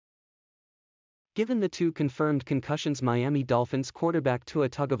Given the two confirmed concussions Miami Dolphins quarterback Tua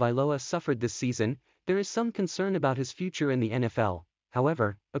Tagovailoa suffered this season, there is some concern about his future in the NFL.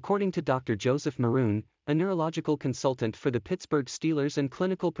 However, according to Dr. Joseph Maroon, a neurological consultant for the Pittsburgh Steelers and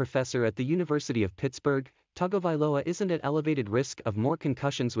clinical professor at the University of Pittsburgh, Tagovailoa isn't at elevated risk of more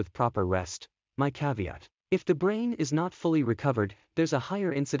concussions with proper rest. My caveat: if the brain is not fully recovered, there's a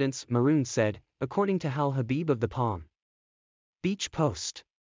higher incidence, Maroon said, according to Hal Habib of the Palm Beach Post.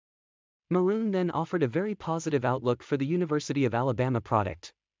 Maroon then offered a very positive outlook for the University of Alabama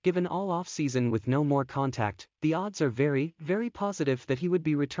product. Given all off-season with no more contact, the odds are very, very positive that he would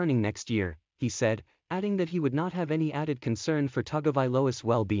be returning next year, he said, adding that he would not have any added concern for Tagovailoa's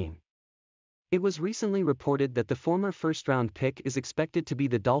well-being. It was recently reported that the former first-round pick is expected to be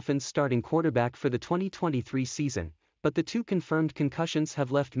the Dolphins' starting quarterback for the 2023 season, but the two confirmed concussions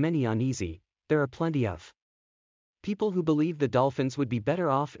have left many uneasy. There are plenty of people who believe the Dolphins would be better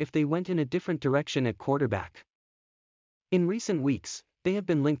off if they went in a different direction at quarterback. In recent weeks, they have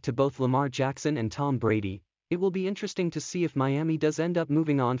been linked to both Lamar Jackson and Tom Brady. It will be interesting to see if Miami does end up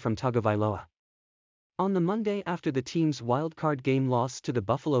moving on from Tagovailoa. On the Monday after the team's wildcard game loss to the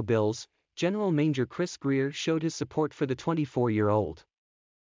Buffalo Bills, General Manager Chris Grier showed his support for the 24-year-old.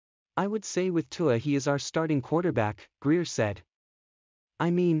 "I would say with Tua he is our starting quarterback," Grier said. "I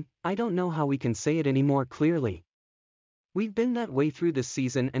mean, I don't know how we can say it any more clearly. We've been that way through this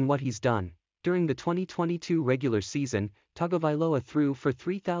season and what he's done." During the 2022 regular season, Tagovailoa threw for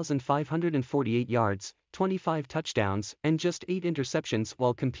 3,548 yards, 25 touchdowns, and just 8 interceptions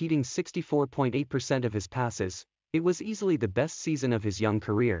while completing 64.8% of his passes. It was easily the best season of his young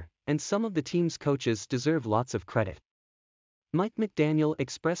career, and some of the team's coaches deserve lots of credit. Mike McDaniel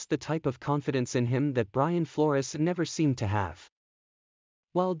expressed the type of confidence in him that Brian Flores never seemed to have.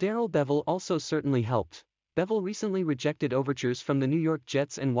 While Darrell Bevell also certainly helped, Bevell recently rejected overtures from the New York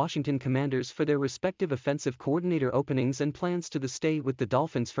Jets and Washington Commanders for their respective offensive coordinator openings and plans to stay with the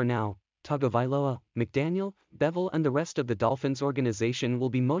Dolphins for now. Tagovailoa, McDaniel, Bevell and the rest of the Dolphins organization will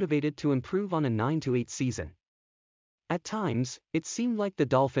be motivated to improve on a 9-8 season. At times, it seemed like the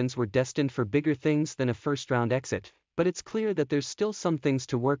Dolphins were destined for bigger things than a first-round exit, but it's clear that there's still some things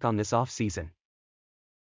to work on this offseason.